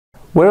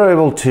We're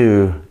able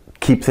to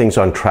keep things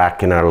on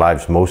track in our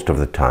lives most of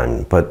the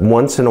time, but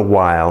once in a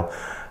while,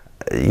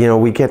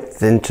 we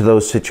get into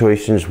those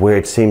situations where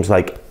it seems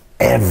like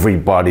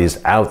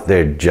everybody's out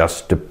there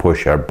just to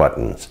push our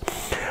buttons.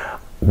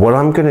 What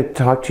I'm going to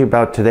talk to you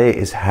about today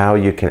is how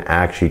you can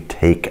actually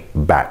take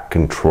back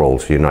control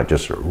so you're not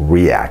just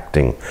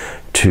reacting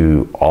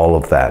to all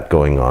of that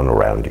going on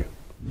around you.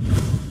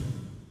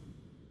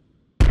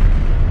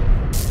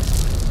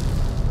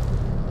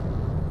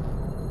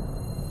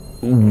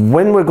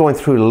 When we're going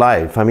through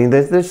life,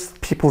 there's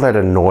people that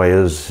annoy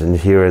us and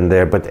here and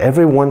there, but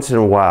every once in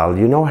a while,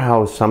 you know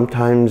how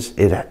sometimes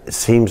it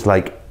seems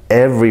like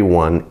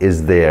everyone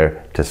is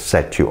there to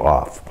set you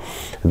off,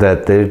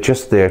 that they're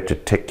just there to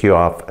tick you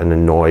off and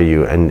annoy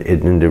you, and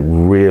it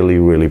really,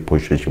 really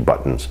pushes your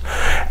buttons.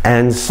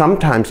 And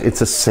sometimes it's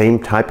the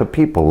same type of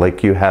people.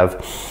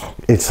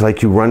 It's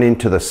like you run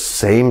into the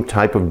same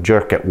type of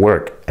jerk at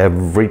work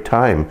every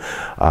time.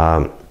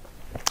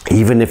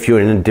 Even if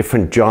you're in a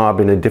different job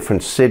in a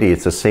different city,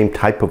 it's the same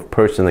type of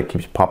person that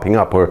keeps popping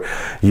up, or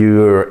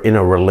you're in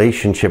a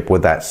relationship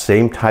with that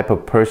same type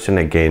of person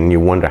again, and you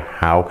wonder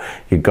how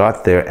you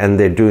got there, and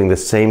they're doing the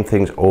same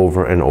things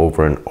over and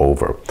over and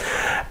over.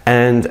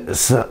 And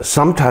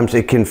sometimes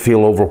it can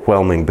feel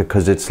overwhelming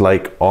because it's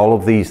like all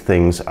of these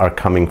things are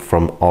coming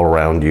from all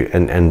around you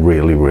and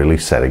really, really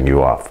setting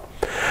you off.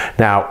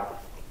 Now,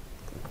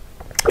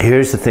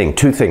 here's the thing,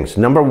 two things.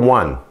 Number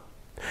one,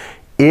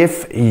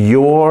 if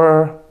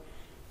your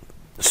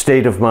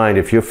state of mind,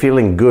 if you're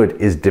feeling good,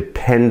 is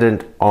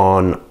dependent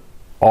on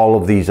all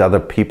of these other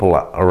people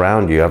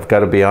around you, I've got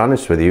to be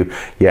honest with you,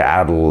 you're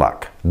out of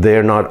luck.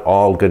 They're not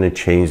all going to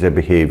change their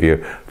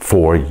behavior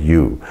for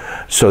you.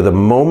 So the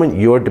moment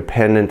you're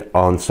dependent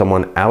on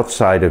someone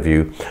outside of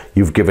you,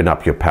 you've given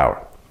up your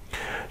power.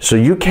 So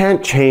you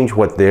can't change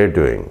what they're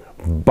doing,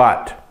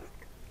 but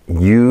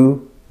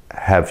you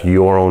have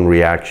your own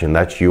reaction.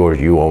 That's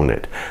yours, you own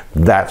it.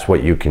 That's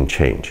what you can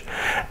change.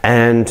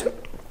 And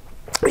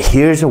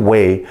here's a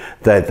way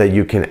that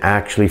you can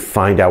actually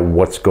find out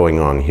what's going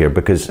on here,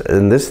 because,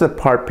 and this is the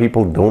part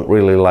people don't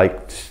really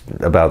like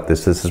about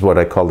this is what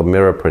I call the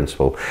mirror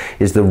principle,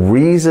 is the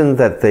reason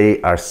that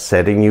they are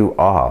setting you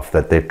off,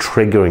 that they're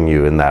triggering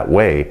you in that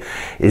way,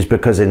 is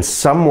because in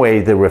some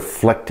way they're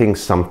reflecting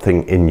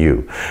something in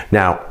you.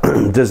 Now,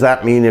 does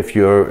that mean if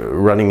you're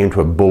running into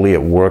a bully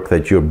at work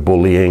that you're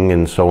bullying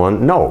and so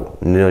on? No,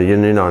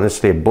 you're not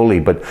necessarily a bully,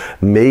 but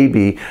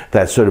maybe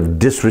that sort of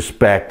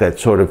disrespect, that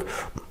sort of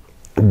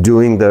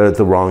doing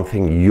the wrong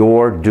thing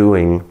you're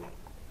doing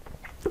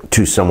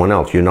to someone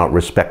else. You're not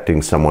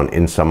respecting someone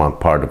in some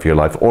part of your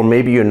life, or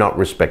maybe you're not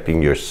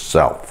respecting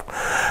yourself.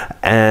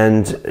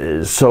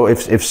 And so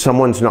if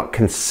someone's not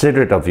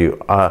considerate of you,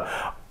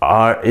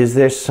 is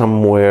there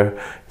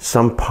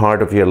some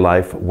part of your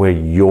life where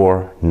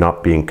you're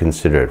not being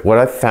considered? What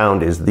I've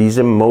found is these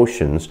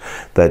emotions,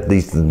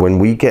 when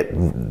we get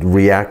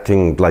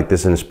reacting like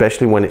this, and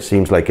especially when it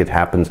seems like it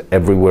happens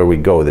everywhere we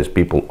go, there's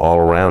people all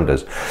around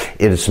us,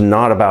 it's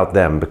not about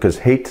them, because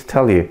hate to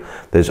tell you,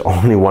 there's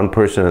only one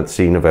person at the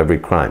scene of every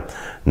crime.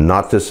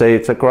 Not to say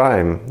it's a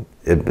crime,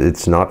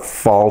 it's not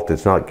fault,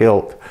 it's not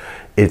guilt,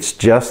 it's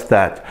just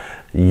that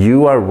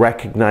you are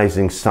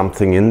recognizing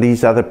something in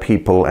these other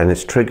people and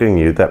it's triggering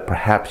you that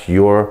perhaps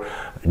you're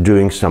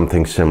doing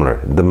something similar.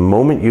 The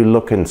moment you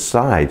look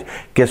inside,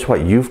 guess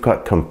what? You've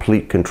got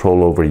complete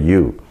control over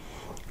you.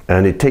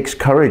 And it takes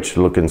courage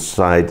to look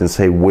inside and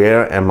say,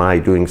 where am I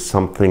doing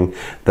something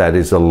that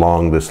is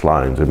along this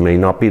lines? It may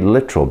not be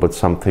literal, but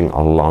something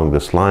along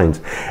this lines.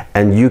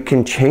 And you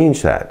can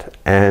change that.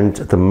 And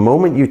the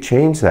moment you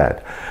change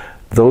that,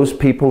 those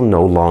people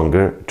no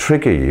longer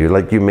trigger you.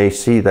 Like, you may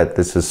see that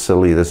this is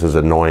silly, this is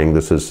annoying,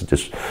 this is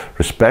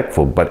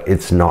disrespectful, but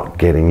it's not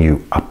getting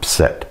you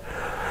upset.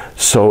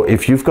 So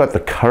if you've got the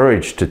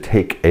courage to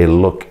take a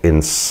look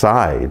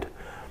inside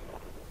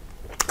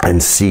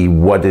and see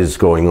what is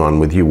going on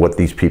with you, what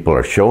these people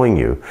are showing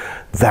you,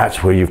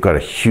 that's where you've got a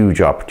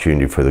huge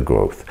opportunity for the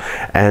growth.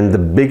 And the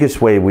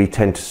biggest way we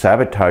tend to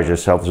sabotage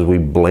ourselves is we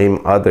blame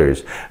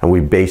others, and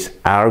we base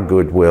our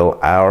goodwill,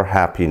 our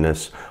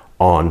happiness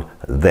on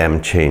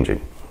them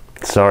changing.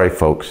 Sorry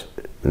folks,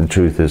 the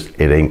truth is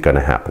it ain't gonna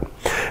happen.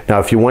 Now,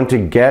 if you want to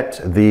get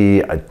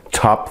the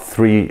top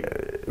 3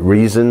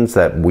 reasons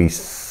that we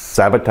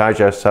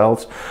sabotage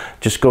ourselves,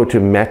 just go to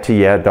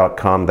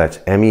mehtayeah.com. That's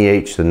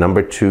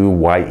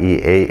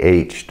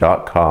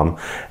MEH2YEAH.com,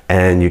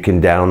 and you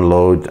can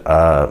download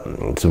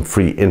some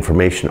free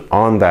information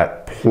on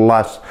that,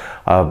 plus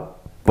a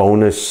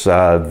bonus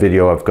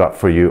video I've got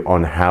for you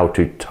on how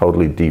to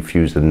totally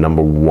defuse the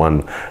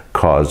 #1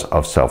 cause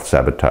of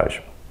self-sabotage.